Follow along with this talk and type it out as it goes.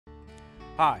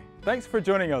Hi, thanks for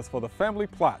joining us for the Family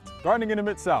Plot, Gardening in the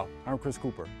Mid-South. I'm Chris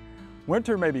Cooper.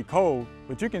 Winter may be cold,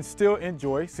 but you can still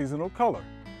enjoy seasonal color.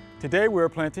 Today we're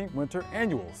planting winter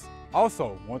annuals.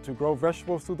 Also, want to grow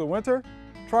vegetables through the winter?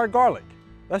 Try garlic.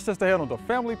 That's just ahead on the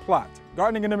Family Plot,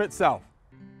 Gardening in the Mid-South.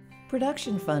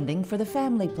 Production funding for the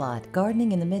Family Plot,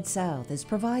 Gardening in the Mid-South is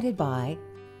provided by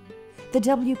the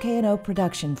WKNO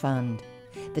Production Fund,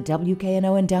 the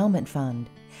WKNO Endowment Fund,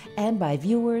 and by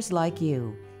viewers like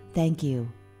you. Thank you.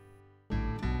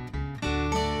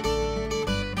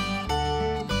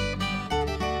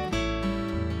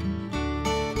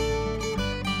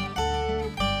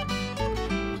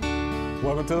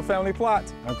 Welcome to the Family Plot.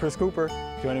 I'm Chris Cooper.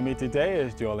 Joining me today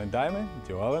is Joellen Dimond.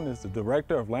 Joellen is the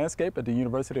Director of Landscape at the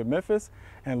University of Memphis,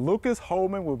 and Lucas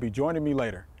Holman will be joining me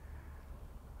later.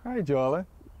 All right, Joellen.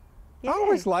 Yay. I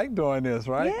always like doing this,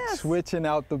 right? Yes. Switching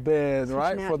out the beds,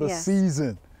 right, for the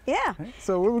season. Yeah.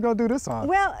 So what are we going to do this time?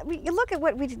 Well, look at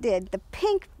what we did. The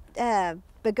pink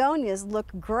begonias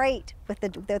look great with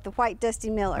the white Dusty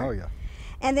Miller. Oh, yeah.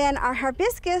 And then our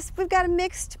hibiscus, we've got a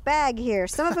mixed bag here.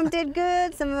 Some of them did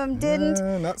good, some of them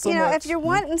didn't. Not so you know, much. If you're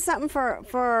wanting something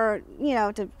for you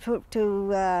know,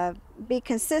 to be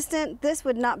consistent, this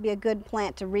would not be a good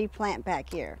plant to replant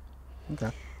back here.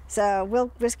 Okay. So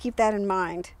we'll just keep that in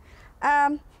mind.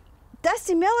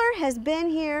 Dusty Miller has been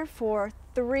here for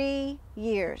 3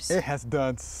 years. It has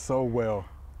done so well.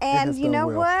 And you know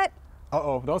what?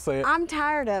 Uh-oh, don't say it. I'm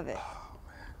tired of it.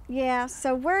 Yeah,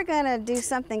 so we're gonna do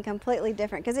something completely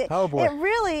different because it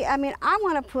really, I mean, I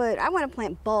want to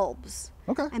plant bulbs.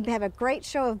 Okay. And have a great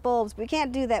show of bulbs. But we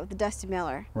can't do that with the Dusty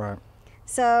Miller. Right.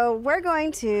 So we're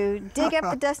going to dig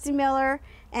up the Dusty Miller,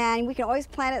 and we can always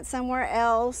plant it somewhere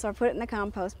else or put it in the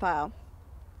compost pile.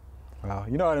 Wow,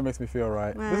 you know how that makes me feel,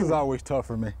 right? This is always tough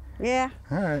for me. Yeah.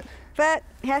 All right. But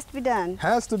it has to be done.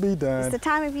 Has to be done. It's the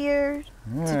time of year.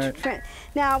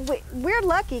 Now, we're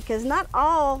lucky because not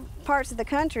all parts of the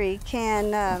country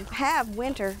can have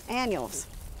winter annuals.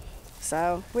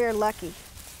 So we're lucky.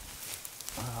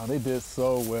 Wow, they did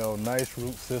so well. Nice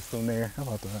root system there. How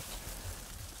about that?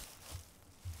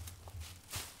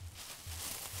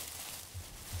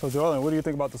 So, Joellen, what do you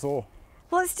think about the soil?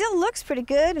 Well, it still looks pretty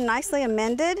good and nicely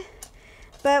amended,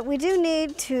 but we do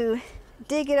need to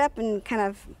dig it up and kind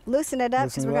of loosen it up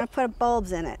because we're going to put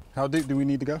bulbs in it. How deep do we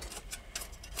need to go?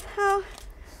 Oh,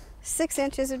 6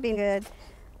 inches would be good.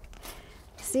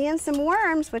 Seeing some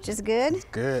worms, which is good. It's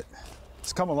good.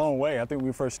 It's come a long way. I think when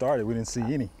we first started, we didn't see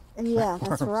any. Yeah,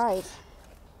 that's right.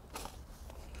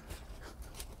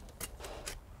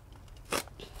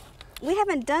 We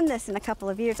haven't done this in a couple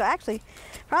of years. Actually,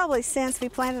 probably since we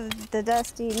planted the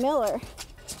Dusty Miller.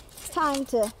 It's time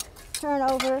to turn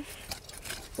over,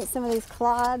 get some of these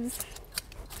clods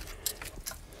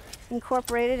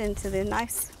incorporated into the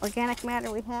nice organic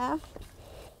matter we have.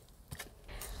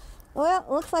 Well,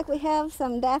 it looks like we have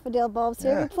some daffodil bulbs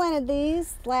here. We planted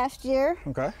these last year.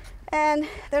 Okay. And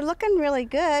they're looking really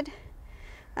good.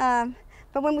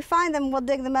 But when we find them, we'll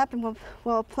dig them up and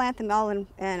we'll plant them all in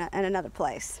another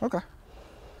place. Okay.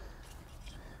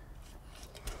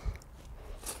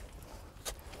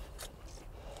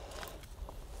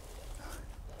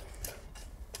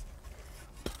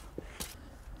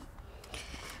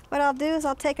 What I'll do is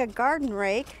I'll take a garden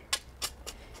rake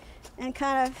and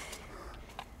kind of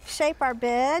shape our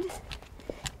bed,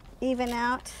 even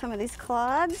out some of these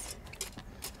clods.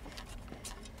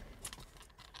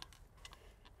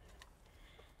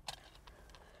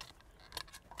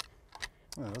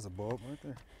 Oh, there's a bulb right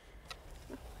there.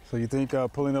 So you think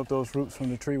pulling up those roots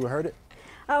from the tree will hurt it?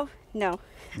 Oh, no.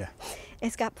 Yeah.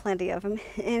 It's got plenty of them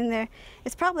in there.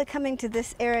 It's probably coming to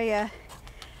this area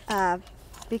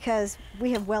because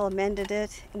we have well amended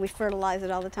it and we fertilize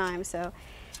it all the time, so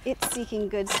it's seeking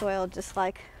good soil just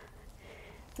like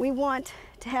we want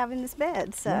to have in this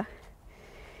bed, so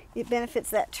it benefits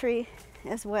that tree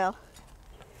as well.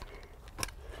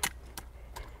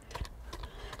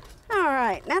 All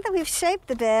right, now that we've shaped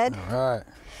the bed,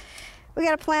 we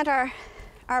got to plant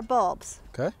our bulbs.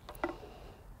 Okay.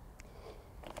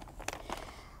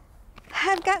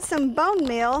 I've got some bone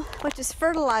meal, which is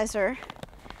fertilizer.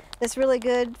 That's really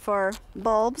good for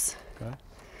bulbs. Okay.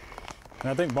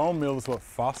 And I think bone meal is what,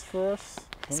 phosphorus?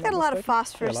 It's got a lot of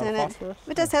phosphorus in it.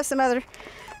 It does have some other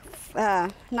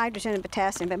nitrogen and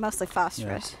potassium, but mostly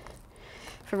phosphorus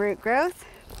for root growth.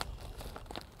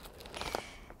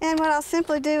 And what I'll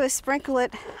simply do is sprinkle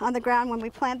it on the ground. When we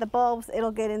plant the bulbs,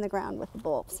 it'll get in the ground with the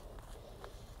bulbs.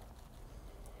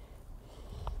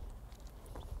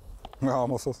 It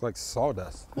almost looks like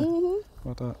sawdust. Mm-hmm.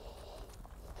 How about that?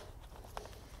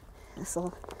 This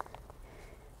will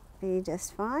be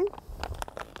just fine.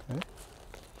 Okay.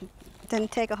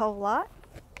 Didn't take a whole lot.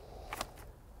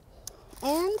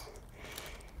 And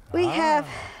we have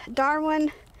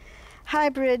Darwin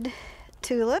hybrid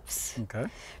tulips, Okay.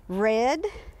 red,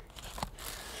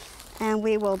 and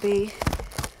we will be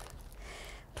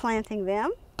planting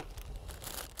them.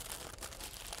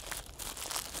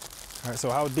 All right, so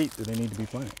how deep do they need to be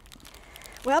planted?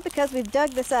 Well, because we've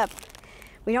dug this up,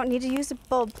 we don't need to use a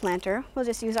bulb planter. We'll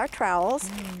just use our trowels.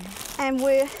 And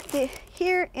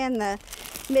here in the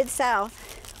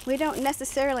Mid-South, we don't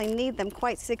necessarily need them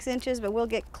quite 6 inches, but we'll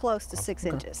get close to 6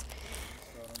 inches.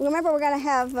 Remember, we're going to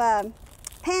have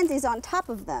pansies on top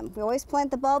of them. We always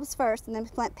plant the bulbs first and then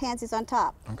plant pansies on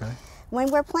top. Okay. When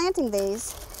we're planting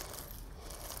these,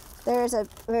 there's a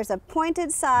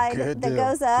pointed side that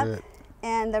goes up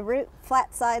and the root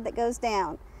flat side that goes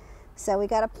down. So we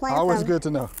got to plant them. Always good to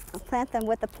know. Plant them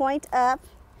with the point up.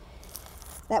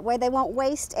 That way they won't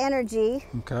waste energy.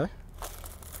 Okay.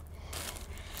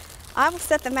 I will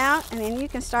set them out and then you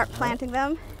can start planting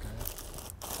them.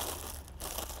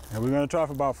 And we're going to try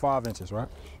for about 5 inches, right?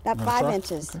 About 5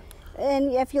 inches. Okay.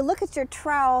 And if you look at your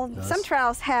trowel, some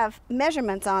trowels have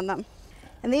measurements on them.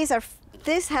 And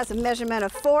this has a measurement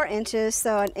of 4 inches,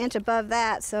 so an inch above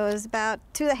that, so it's about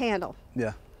to the handle.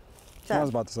 Yeah. So. Sounds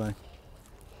about the same.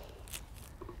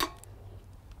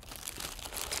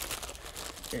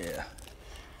 Yeah.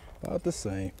 About the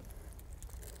same.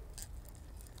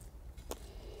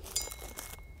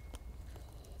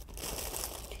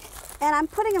 And I'm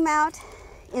putting them out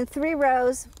in 3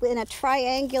 rows in a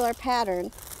triangular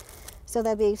pattern, so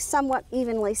they'll be somewhat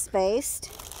evenly spaced.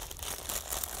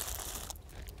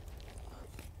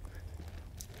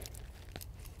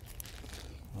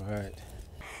 All right.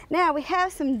 Now we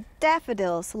have some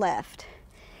daffodils left.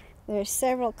 There's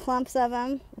several clumps of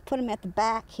them. We'll put them at the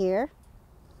back here.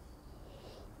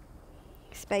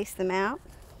 Space them out.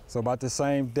 So about the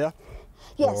same depth?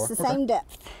 Yes, the same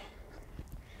depth.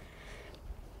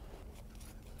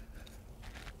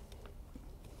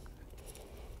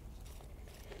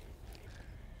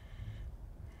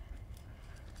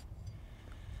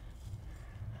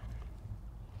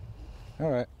 All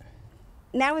right.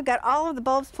 Now we've got all of the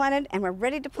bulbs planted and we're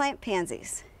ready to plant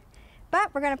pansies.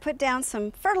 But we're going to put down some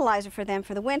fertilizer for them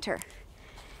for the winter.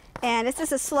 And this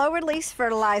is a slow release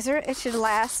fertilizer. It should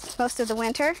last most of the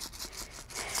winter.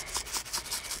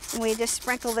 And we just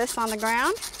sprinkle this on the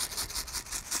ground.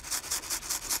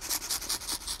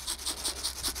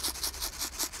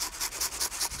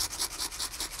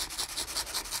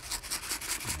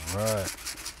 All right.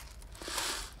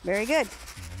 Very good.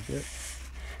 Very good.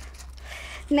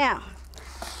 Now,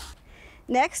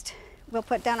 next we'll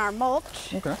put down our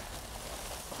mulch. Okay.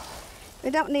 We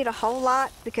don't need a whole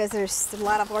lot because there's a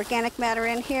lot of organic matter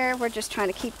in here. We're just trying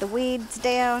to keep the weeds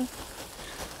down.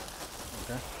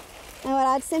 Okay. And what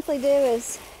I'd simply do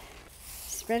is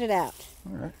spread it out.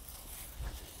 All right.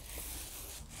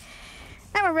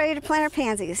 Now we're ready to plant our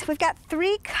pansies. We've got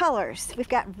 3 colors. We've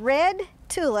got red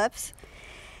tulips,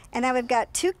 and then we've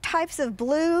got 2 types of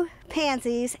blue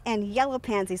pansies and yellow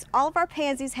pansies. All of our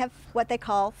pansies have what they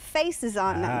call faces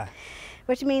on them,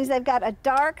 which means they've got a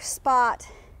dark spot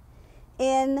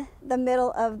in the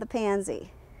middle of the pansy.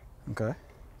 Okay.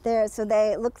 So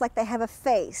they look like they have a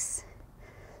face.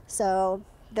 So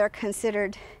they're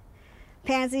considered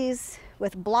pansies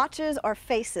with blotches or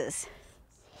faces.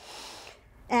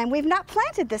 And we've not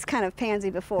planted this kind of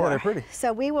pansy before. Yeah, they're pretty.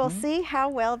 So we will see how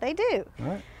well they do.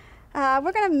 All right.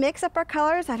 We're going to mix up our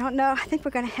colors. I don't know. I think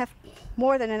we're going to have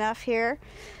more than enough here.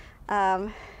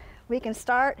 We can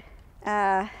start.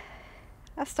 I'll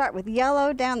start with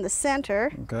yellow down the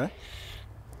center. Okay.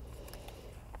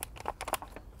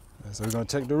 So we're going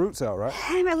to check the roots out, right?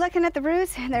 And we're looking at the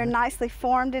roots, and they're nicely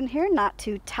formed in here, not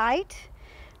too tight,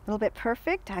 a little bit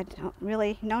perfect. I don't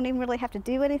even really have to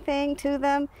do anything to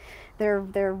them.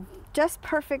 They're just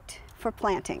perfect for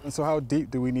planting. And so how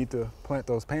deep do we need to plant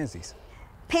those pansies?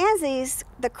 Pansies,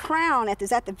 the crown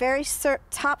is at the very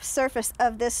top surface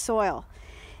of this soil.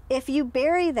 If you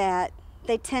bury that,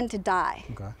 they tend to die.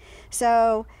 Okay.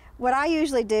 So what I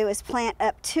usually do is plant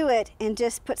up to it and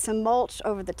just put some mulch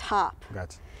over the top.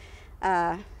 Gotcha.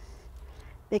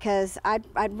 Because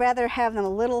I'd rather have them a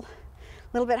little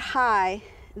bit high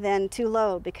than too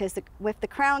low, because if the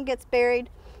crown gets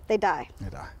buried, they die. They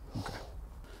die. Okay.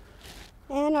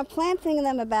 And I'm planting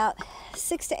them about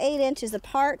 6 to 8 inches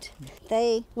apart.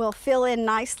 They will fill in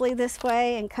nicely this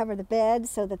way and cover the bed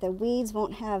so that the weeds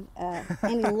won't have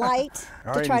any light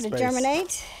to try to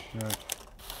germinate. Right.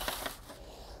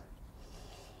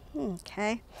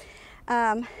 Okay.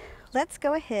 Let's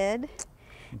go ahead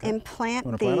and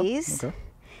plant these,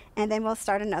 and then we'll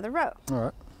start another row. All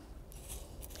right.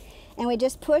 And we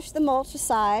just push the mulch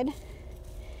aside.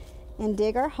 and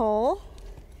dig our hole.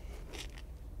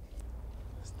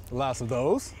 Lots of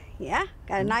those. Yeah,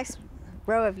 got a nice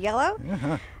row of yellow.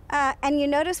 And you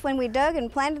notice when we dug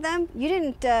and planted them, you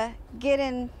didn't get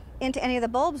into any of the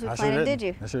bulbs we planted, did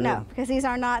you? No, because these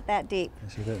are not that deep. I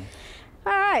sure didn't.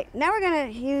 All right, now we're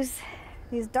going to use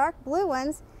these dark blue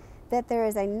ones that there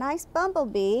is a nice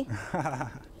bumblebee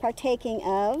partaking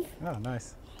of. Oh,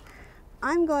 nice.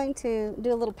 I'm going to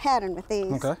do a little pattern with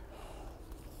these. Okay.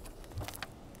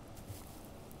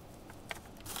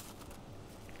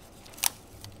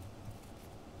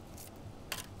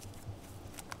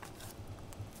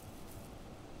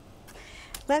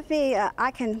 Let me,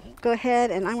 I can go ahead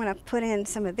and I'm going to put in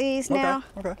some of these now.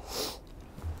 Okay.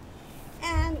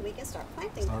 And we can start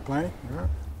planting. Start planting, yeah.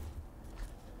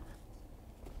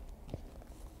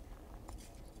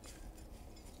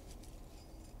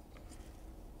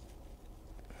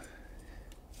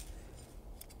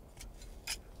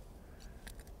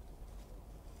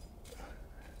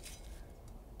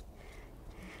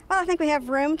 Well, I think we have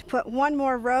room to put one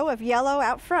more row of yellow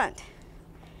out front.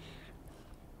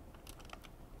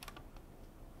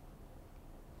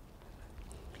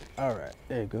 All right,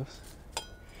 there it goes.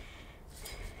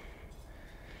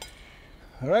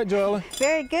 All right, Joellen.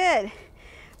 Very good.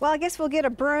 Well, I guess we'll get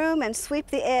a broom and sweep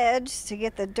the edge to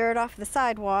get the dirt off the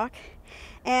sidewalk,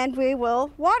 and we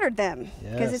will water them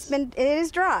because it is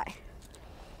dry.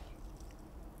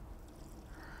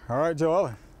 All right,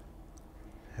 Joellen.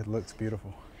 It looks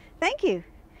beautiful. Thank you.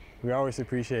 We always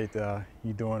appreciate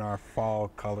you doing our fall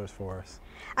colors for us.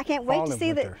 I can't wait to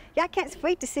see the I can't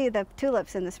wait to see the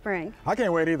tulips in the spring. I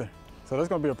can't wait either. So that's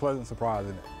going to be a pleasant surprise,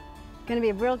 isn't it? Going to be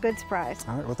a real good surprise.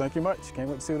 All right. Well, thank you much. Can't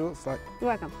wait to see what it looks like. You're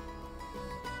welcome.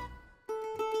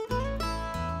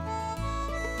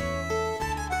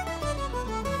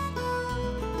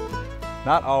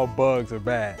 Not all bugs are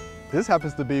bad. This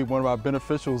happens to be one of our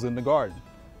beneficials in the garden.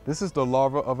 This is the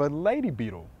larva of a lady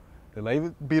beetle. The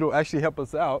lady beetle actually helps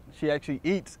us out. She actually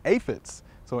eats aphids.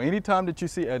 So anytime that you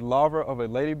see a larva of a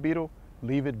lady beetle,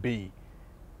 leave it be.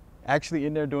 Actually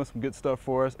in there doing some good stuff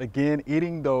for us. Again,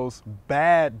 eating those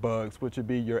bad bugs, which would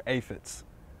be your aphids.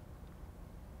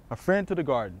 A friend to the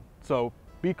garden. So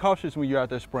be cautious when you're out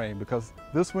there spraying, because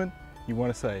this one you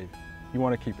want to save. You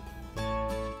want to keep it.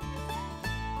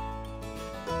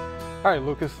 All right,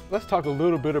 Lucas, let's talk a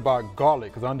little bit about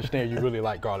garlic, because I understand you really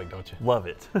like garlic, don't you? Love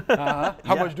it.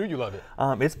 How much do you love it?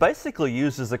 It's basically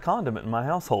used as a condiment in my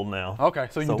household now. Okay,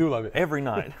 so you do love it. Every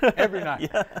night. Every night.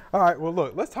 Yeah. All right, well,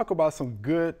 look, let's talk about some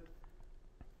good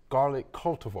garlic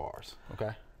cultivars,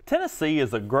 okay? Tennessee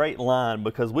is a great line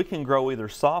because we can grow either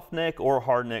soft neck or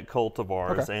hard neck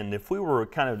cultivars. Okay. And if we were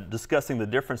kind of discussing the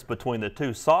difference between the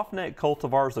two, soft neck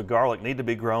cultivars of garlic need to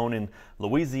be grown in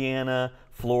Louisiana,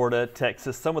 Florida,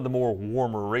 Texas, some of the more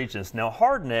warmer regions. Now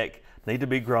hard neck need to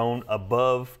be grown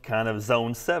above kind of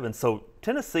zone 7. So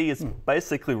Tennessee is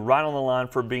basically right on the line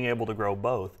for being able to grow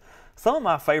both. Some of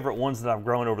my favorite ones that I've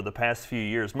grown over the past few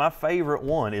years, my favorite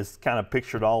one is kind of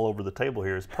pictured all over the table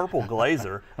here, is Purple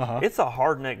Glazer. It's a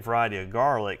hardneck variety of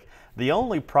garlic. The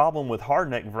only problem with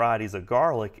hardneck varieties of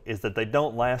garlic is that they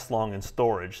don't last long in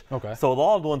storage. Okay. So a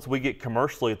lot of the ones we get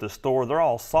commercially at the store, they're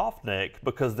all soft neck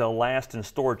because they'll last in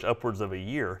storage upwards of a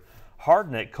year.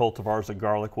 Hardneck cultivars of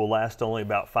garlic will last only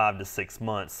about 5 to 6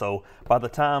 months. So by the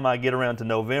time I get around to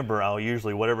November, I'll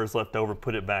usually, whatever's left over,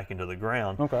 put it back into the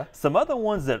ground. Okay. Some other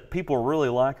ones that people really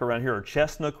like around here are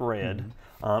chestnut red.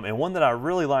 And one that I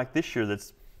really like this year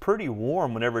that's pretty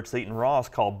warm whenever it's eaten raw is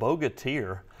called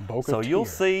Bogatir. So you'll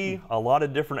see a lot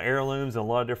of different heirlooms and a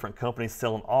lot of different companies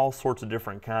selling all sorts of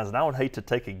different kinds. And I would hate to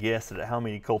take a guess at how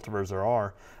many cultivars there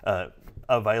are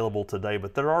available today,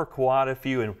 but there are quite a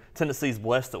few, and Tennessee's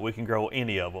blessed that we can grow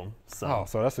any of them. So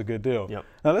that's a good deal. Yep.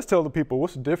 Now let's tell the people,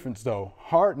 what's the difference though?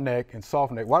 Hard neck and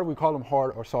soft neck. Why do we call them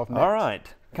hard or soft necks? All right,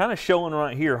 kind of showing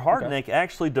right here, hard neck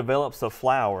actually develops a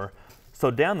flower.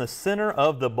 So down the center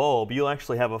of the bulb, you'll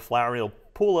actually have a flower. You'll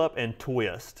pull up and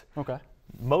twist. Okay.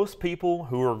 Most people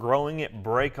who are growing it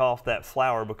break off that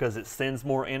flower because it sends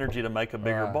more energy to make a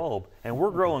bigger bulb. And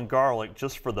we're growing garlic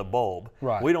just for the bulb.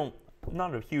 Right. I'm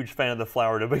not a huge fan of the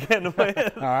flower to begin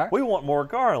with. We want more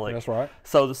garlic. That's right.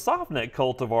 So the soft neck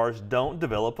cultivars don't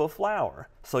develop a flower.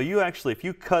 So you actually, if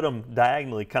you cut them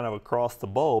diagonally kind of across the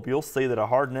bulb, you'll see that a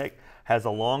hard neck has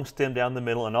a long stem down the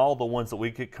middle, and all the ones that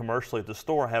we get commercially at the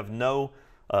store have no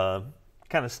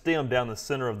kind of stem down the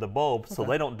center of the bulb, so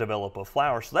they don't develop a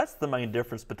flower. So that's the main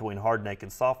difference between hard neck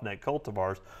and soft neck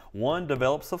cultivars. One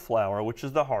develops a flower, which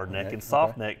is the hard neck, and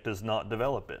soft neck does not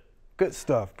develop it. Good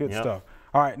stuff, good stuff.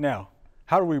 All right, now,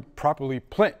 how do we properly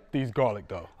plant these garlic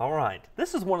though? All right,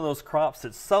 this is one of those crops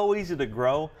that's so easy to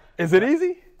grow. Is it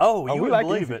easy? Oh, you we wouldn't like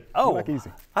believe easy. it. Oh, We like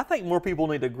easy. I think more people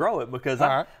need to grow it because All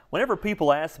right. whenever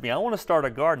people ask me, I want to start a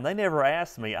garden, they never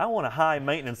ask me, I want a high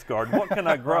maintenance garden. What can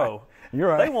I grow? Right. You're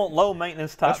right. They want low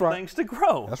maintenance type That's right. things to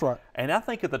grow. That's right. And I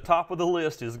think at the top of the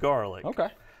list is garlic. Okay.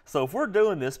 So if we're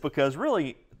doing this, because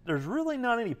really, there's really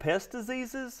not any pest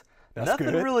diseases. That's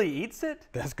nothing good. really eats it.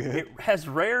 That's good. It has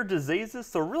rare diseases,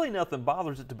 so really nothing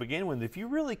bothers it to begin with. If you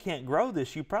really can't grow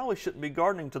this, you probably shouldn't be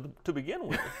gardening to begin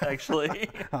with, actually.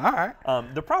 All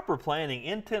right. The proper planting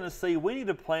in Tennessee, we need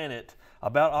to plant it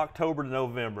about October to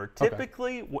November.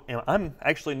 Typically, I'm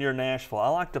actually near Nashville. I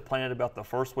like to plant it about the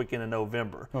first weekend of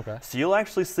November. Okay. So you'll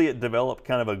actually see it develop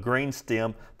kind of a green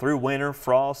stem through winter,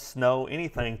 frost, snow,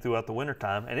 anything throughout the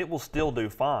wintertime, and it will still do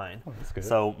fine. Oh, that's good.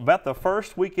 So about the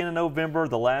first weekend of November,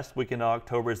 the last weekend of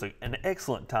October is an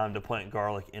excellent time to plant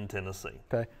garlic in Tennessee.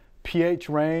 Okay. pH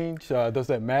range, does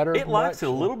that matter? It likes it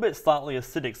a little bit slightly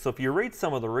acidic. So if you read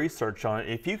some of the research on it,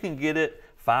 if you can get it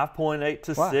 5.8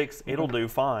 to 6, it'll do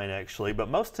fine actually. But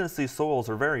most Tennessee soils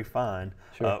are very fine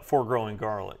for growing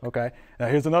garlic. Okay. Now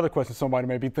here's another question somebody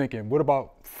may be thinking. What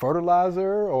about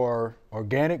fertilizer or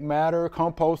organic matter,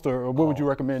 compost, or what would you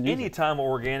recommend using? Anytime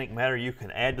organic matter you can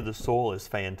add to the soil is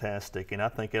fantastic. And I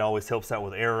think it always helps out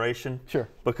with aeration. Sure.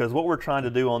 Because what we're trying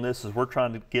to do on this is we're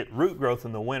trying to get root growth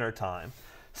in the winter time.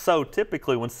 So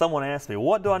typically when someone asks me,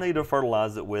 what do I need to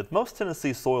fertilize it with? Most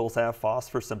Tennessee soils have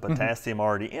phosphorus and potassium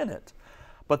already in it.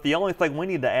 But the only thing we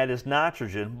need to add is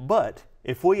nitrogen. But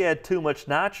if we add too much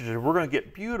nitrogen, we're going to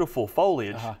get beautiful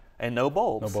foliage and no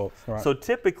bulbs. No bulbs, right. So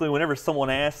typically whenever someone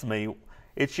asks me,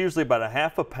 it's usually about a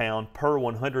half a pound per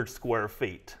 100 square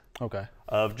feet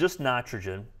of just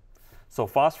nitrogen. So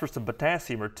phosphorus and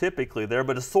potassium are typically there,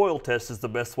 but a soil test is the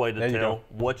best way to tell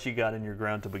what you got in your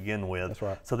ground to begin with. That's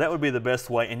right. So that would be the best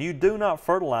way. And you do not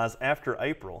fertilize after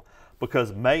April,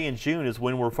 because May and June is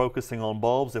when we're focusing on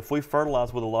bulbs. If we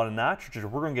fertilize with a lot of nitrogen,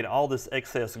 we're going to get all this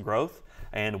excess growth,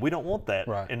 and we don't want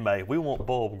that in May. We want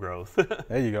bulb growth.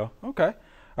 There you go. Okay.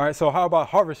 All right, so how about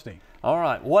harvesting? All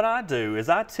right, what I do is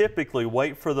I typically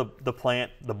wait for the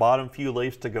plant, the bottom few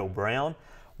leaves to go brown.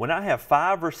 When I have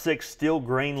 5 or 6 still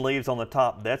green leaves on the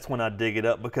top, that's when I dig it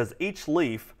up, because each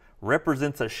leaf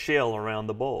represents a shell around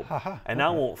the bulb. And I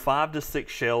want 5 to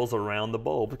 6 shells around the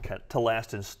bulb to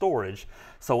last in storage.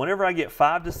 So whenever I get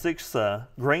 5 to 6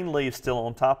 green leaves still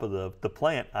on top of the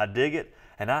plant, I dig it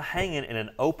and I hang it in an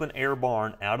open air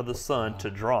barn out of the sun to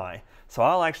dry. So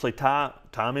I'll actually tie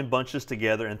them in bunches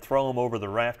together and throw them over the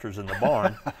rafters in the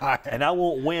barn. And I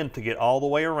want wind to get all the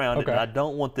way around it, and I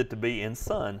don't want it to be in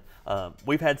sun.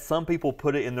 We've had some people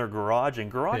put it in their garage,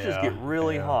 and garages get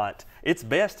really hot. It's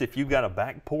best if you've got a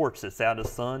back porch that's out of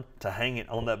sun to hang it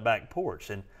on that back porch.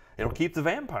 And it'll keep the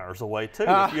vampires away too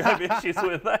if you have issues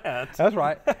with that. That's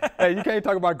right. Hey, you can't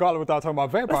talk about garlic without talking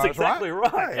about vampires, That's exactly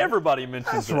right. Everybody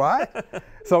mentions it. That's right.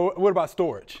 So what about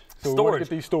storage? So we want to get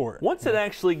these stored. Once it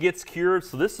actually gets cured,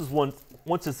 so this is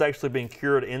once it's actually being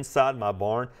cured inside my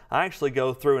barn, I actually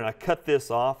go through and I cut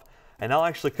this off, and I'll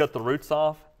actually cut the roots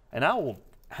off, and I will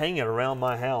hang it around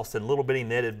my house in little bitty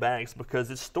netted bags,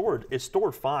 because it's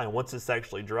stored fine once it's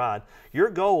actually dried. Your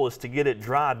goal is to get it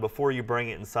dried before you bring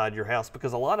it inside your house,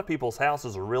 because a lot of people's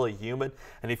houses are really humid,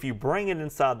 and if you bring it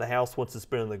inside the house once it's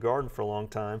been in the garden for a long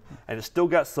time and it's still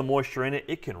got some moisture in it,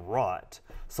 it can rot.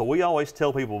 So we always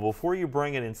tell people, before you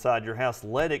bring it inside your house,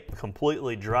 let it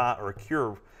completely dry or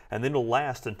cure, and then it'll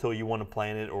last until you want to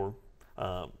plant it or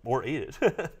eat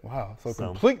it. Wow, so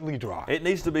completely dry. It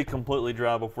needs to be completely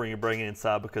dry before you bring it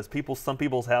inside, because some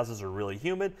people's houses are really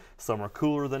humid, some are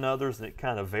cooler than others, and it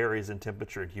kind of varies in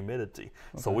temperature and humidity.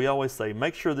 So we always say,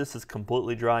 make sure this is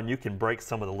completely dry, and you can break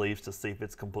some of the leaves to see if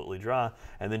it's completely dry,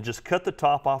 and then just cut the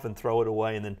top off and throw it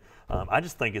away. And then I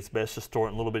just think it's best to store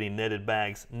it in little bitty netted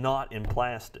bags, not in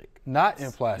plastic. Not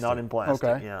in plastic? Not in plastic,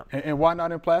 okay. yeah. And why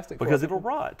not in plastic? Because it'll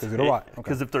rot. Because it'll rot, okay.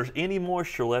 Because if there's any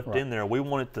moisture left in there, we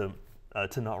want it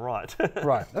to not rot.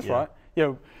 Right, that's right.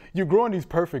 Yeah, you're growing these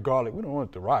perfect garlic. We don't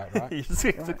want it to rot, right?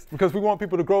 Right? Because we want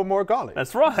people to grow more garlic.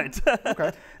 That's right.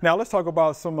 Okay. Now let's talk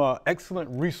about some excellent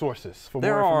resources for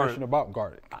more information about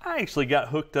garlic. I actually got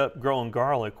hooked up growing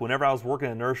garlic whenever I was working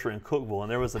in a nursery in Cookeville, and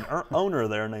there was an owner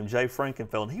there named Jay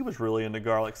Frankenfeld, and he was really into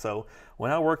garlic. So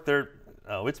when I worked there,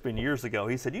 it's been years ago,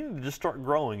 he said, you need to just start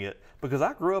growing it, because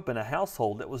I grew up in a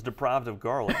household that was deprived of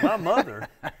garlic. My mother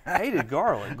hated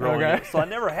garlic growing up, so I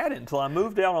never had it until I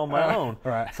moved out on my own.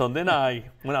 Right. So then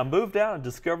when I moved out, I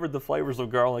discovered the flavors of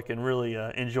garlic and really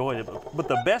enjoyed it. But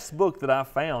the best book that I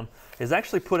found is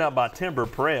actually put out by Timber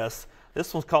Press.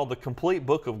 This one's called The Complete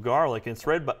Book of Garlic, and it's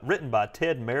written by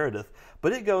Ted Meredith.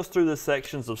 But it goes through the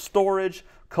sections of storage,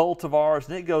 cultivars,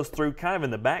 and it goes through kind of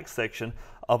in the back section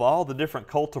of all the different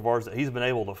cultivars that he's been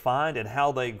able to find and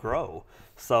how they grow.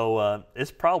 So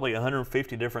it's probably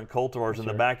 150 different cultivars in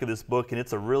the back of this book, and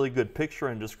it's a really good picture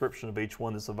and description of each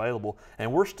one that's available.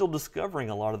 And we're still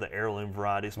discovering a lot of the heirloom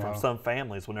varieties from some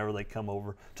families whenever they come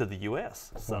over to the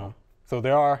U.S. So. So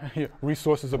there are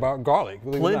resources about garlic.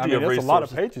 Plenty of resources. A lot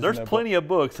of pages. There's plenty of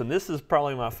books, and this is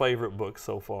probably my favorite book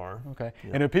so far. Okay.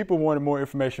 Yeah. And if people wanted more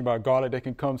information about garlic, they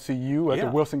can come see you at the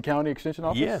Wilson County Extension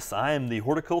Office? Yes, I am the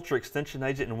Horticulture Extension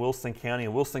Agent in Wilson County,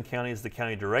 and Wilson County is the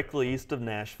county directly east of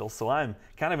Nashville, so I'm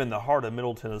kind of in the heart of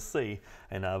Middle Tennessee,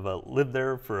 and I've lived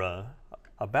there for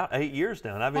about 8 years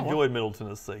now, and I've enjoyed Middle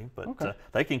Tennessee. But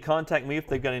they can contact me if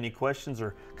they've got any questions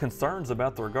or concerns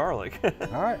about their garlic.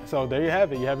 All right, so there you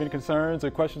have it. You have any concerns or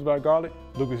questions about garlic?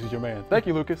 Lucas is your man. Thank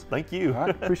you, Lucas. Thank you. All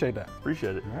right, appreciate that.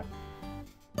 Appreciate it. All right.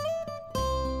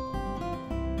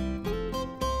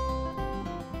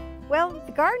 Well,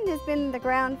 the garden has been in the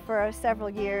ground for several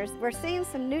years. We're seeing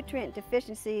some nutrient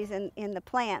deficiencies in the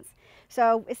plants.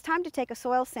 So it's time to take a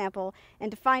soil sample and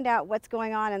to find out what's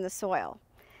going on in the soil.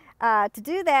 To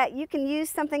do that, you can use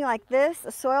something like this,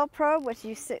 a soil probe, which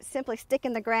you simply stick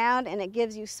in the ground and it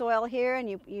gives you soil here, and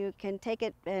you can take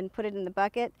it and put it in the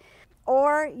bucket.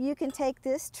 Or you can take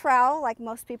this trowel, like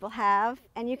most people have,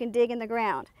 and you can dig in the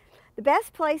ground. The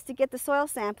best place to get the soil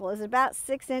sample is about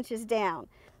 6 inches down.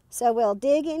 So we'll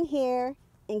dig in here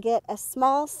and get a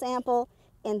small sample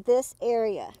in this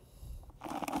area.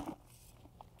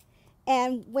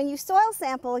 And when you soil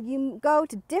sample, you go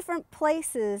to different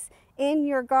places in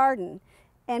your garden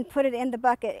and put it in the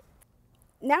bucket.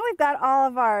 Now we've got all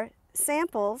of our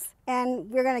samples,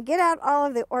 and we're going to get out all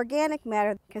of the organic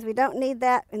matter because we don't need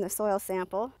that in the soil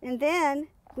sample. And then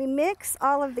we mix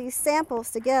all of these samples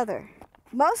together.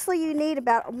 Mostly you need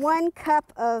about 1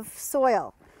 cup of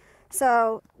soil.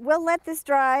 So we'll let this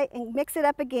dry and mix it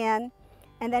up again,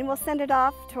 and then we'll send it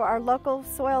off to our local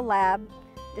soil lab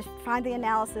to find the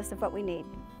analysis of what we need.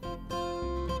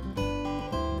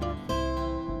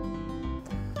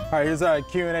 All right, here's our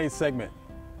Q&A segment.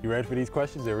 You ready for these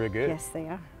questions? They're real good. Yes, they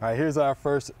are. All right, here's our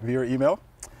first viewer email.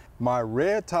 My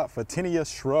red top Photinia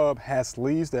shrub has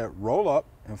leaves that roll up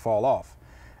and fall off.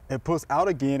 It puts out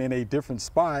again in a different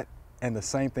spot, and the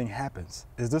same thing happens.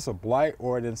 Is this a blight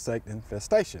or an insect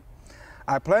infestation?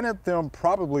 I planted them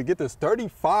probably, get this,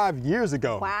 35 years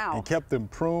ago. Wow. And kept them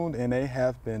pruned, and they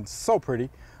have been so pretty,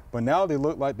 but now they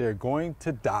look like they're going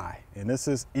to die. And this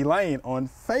is Elaine on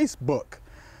Facebook.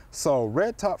 So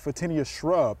red top Photinia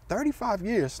shrub, 35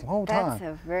 years, long time.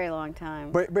 That's a very long time.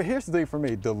 But here's the thing for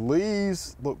me, the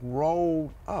leaves look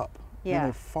rolled up and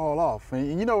they fall off.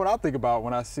 And you know what I think about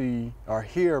when I see or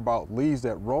hear about leaves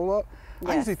that roll up?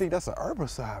 I usually think that's an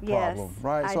herbicide problem,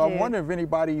 right? So I'm wondering if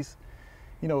anybody's,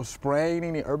 you know, spraying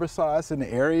any herbicides in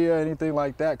the area, anything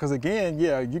like that. Because again,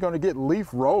 you're gonna get leaf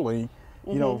rolling,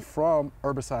 you know, from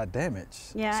herbicide damage.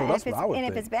 Yeah, so that's what I would think.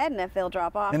 And if it's bad enough, they'll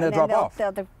drop off. And they'll drop off.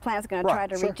 The plant's going to try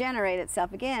to regenerate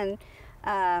itself again.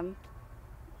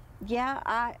 Yeah,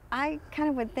 I kind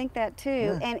of would think that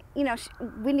too. Yeah. And you know,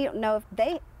 we don't know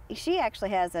if she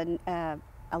actually has a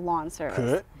lawn service.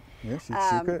 Could. Yeah, she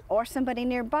could. Or somebody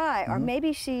nearby, or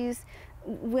maybe she's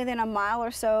within a mile or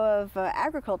so of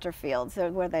agriculture fields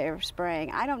where they're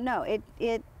spraying. I don't know.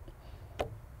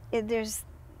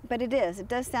 But it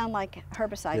does sound like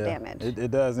herbicide damage. It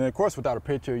does, and of course without a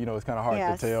picture, you know, it's kind of hard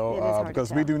to tell. It is hard because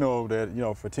to we tell. do know that, you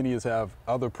know, Photinias have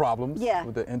other problems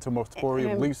with the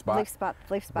intermostorial leaf spot.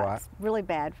 Leaf spots, really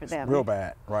bad for them. It's real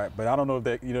bad, right? But I don't know if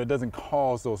that, you know, it doesn't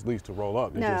cause those leaves to roll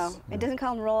up. It doesn't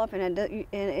cause them to roll up, and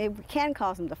it can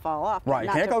cause them to fall off. Right,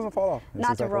 it can cause them to fall off.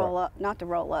 Not to roll up, not to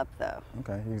roll up though.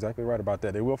 Okay, you're exactly right about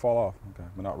that. They will fall off, okay,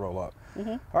 but not roll up.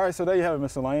 All right, so there you have it,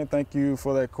 Miss Elaine. Thank you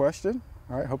for that question.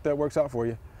 All right, hope that works out for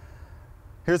you.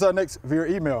 Here's our next viewer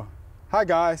email. Hi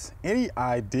guys, any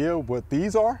idea what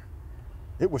these are?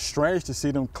 It was strange to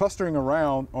see them clustering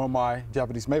around on my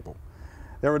Japanese maple.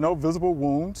 There were no visible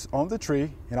wounds on the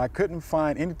tree, and I couldn't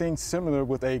find anything similar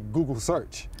with a Google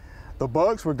search. The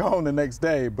bugs were gone the next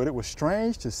day, but it was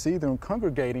strange to see them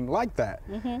congregating like that.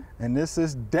 And this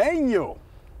is Daniel,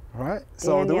 right?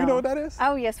 So do we know what that is?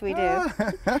 Oh yes, we do.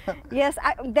 Yes,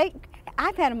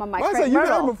 I've had them on my crepe myrtle. You've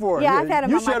had them before. Yeah, I've had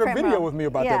them on my You shared a video myrtle. with me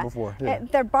about that before. Yeah.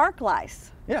 They're bark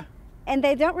lice. Yeah. And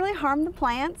they don't really harm the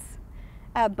plants.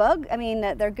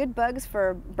 They're good bugs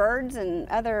for birds and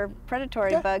other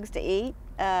predatory bugs to eat,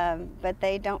 but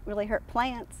they don't really hurt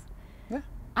plants. Yeah.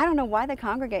 I don't know why they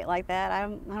congregate like that. I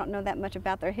don't know that much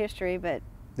about their history, but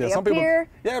they appear,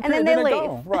 and then they leave.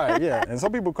 Go. Right, yeah. And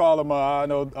some people call them, I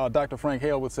know Dr. Frank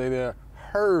Hale would say they're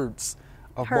herds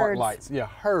of bark lights. Yeah,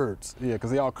 herds. Yeah,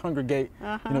 because they all congregate,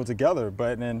 you know, together.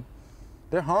 But then,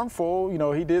 they're harmful. You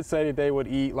know, he did say that they would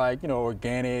eat like, you know,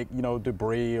 organic, you know,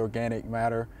 debris, organic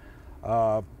matter,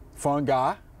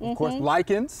 fungi, of course,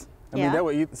 lichens. I mean, they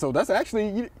would eat, so that's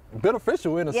actually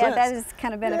beneficial in a sense. Yeah, that is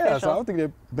kind of beneficial. Yeah, so I don't think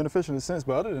they're beneficial in a sense,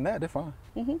 but other than that, they're fine.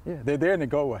 Yeah, they're there and they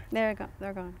go away. They're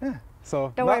gone. Yeah,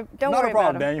 so don't worry not a about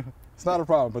problem, them. Daniel. It's not a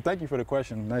problem, but thank you for the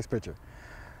question. Nice picture.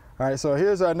 All right, so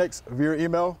here's our next viewer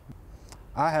email.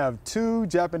 I have 2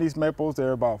 Japanese maples that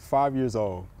are about 5 years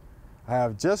old. I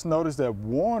have just noticed that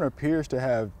one appears to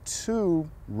have 2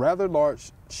 rather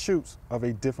large shoots of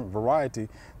a different variety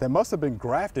that must have been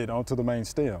grafted onto the main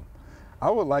stem. I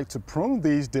would like to prune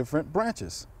these different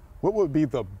branches. What would be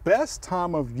the best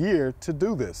time of year to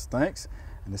do this? Thanks.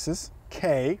 And this is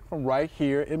Kay from right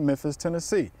here in Memphis,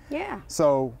 Tennessee. Yeah.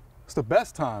 So what's the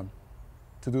best time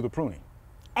to do the pruning?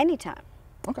 Anytime.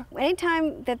 Okay.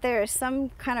 Anytime that there is some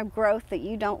kind of growth that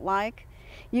you don't like,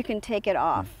 you can take it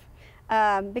off.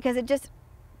 Because it just,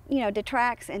 you know,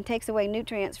 detracts and takes away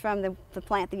nutrients from the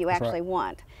plant that you actually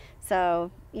want. So,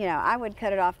 you know, I would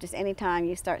cut it off just any time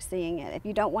you start seeing it. If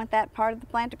you don't want that part of the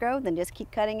plant to grow, then just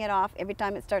keep cutting it off every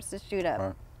time it starts to shoot up.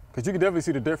 Right. Because you can definitely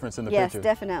see the difference in the picture. Yes,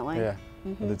 definitely. Yeah,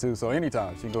 the 2. So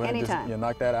anytime. So you can go ahead and just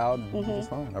knock that out and it's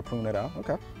fine. Or prune that out.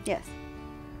 Okay. Yes.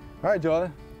 All right,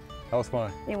 Joellen. That was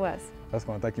fun. It was. That's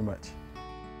fun. Thank you much.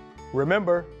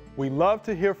 Remember, we love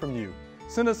to hear from you.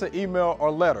 Send us an email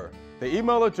or letter. The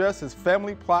email address is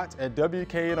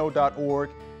familyplot@wkno.org,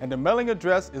 and the mailing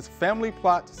address is Family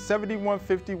Plot,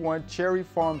 7151 Cherry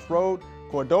Farms Road,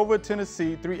 Cordova,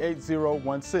 Tennessee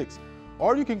 38016.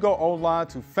 Or you can go online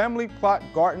to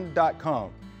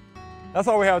familyplotgarden.com. That's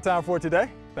all we have time for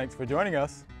today. Thanks for joining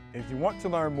us. If you want to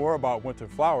learn more about winter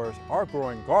flowers or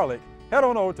growing garlic, head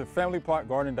on over to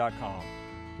familyplotgarden.com.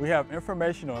 We have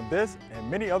information on this and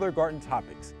many other garden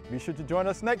topics. Be sure to join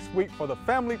us next week for the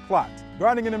Family Plot,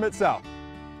 Gardening in the Mid-South.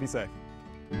 Be safe.